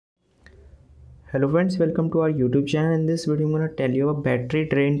Hello friends, welcome to our YouTube channel. In this video I'm going to tell you a battery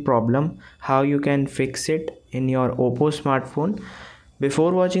drain problem, how you can fix it in your OPPO smartphone.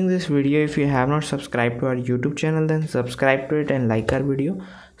 Before watching this video, if you have not subscribed to our YouTube channel, then subscribe to it and like our video.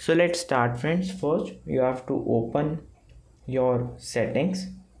 So let's start friends. First you have to open your settings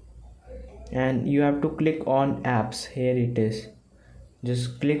and you have to click on apps. Here it is.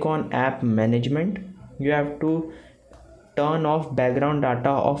 Just click on app management. You have to turn off background data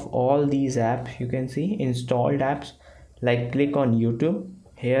of all these apps. You can see installed apps, like click on YouTube.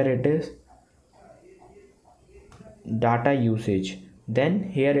 Here it is data usage, then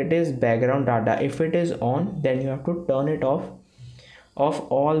here it is background data. If it is on, then you have to turn it off of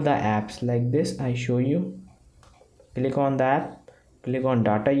all the apps like this. I show you. Click on the app, click on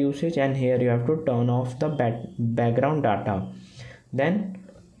data usage, and here you have to turn off the background data. Then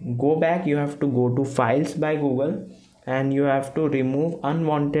go back. You have to go to files by Google and you have to remove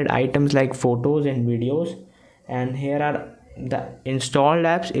unwanted items like photos and videos. And here are the installed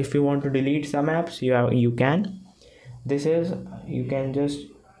apps. If you want to delete some apps, you can. This is, you can just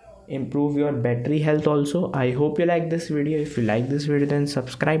improve your battery health also. I hope you like this video. If you like this video, then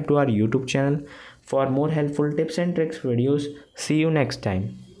subscribe to our YouTube channel for more helpful tips and tricks videos. See you next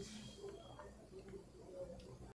time.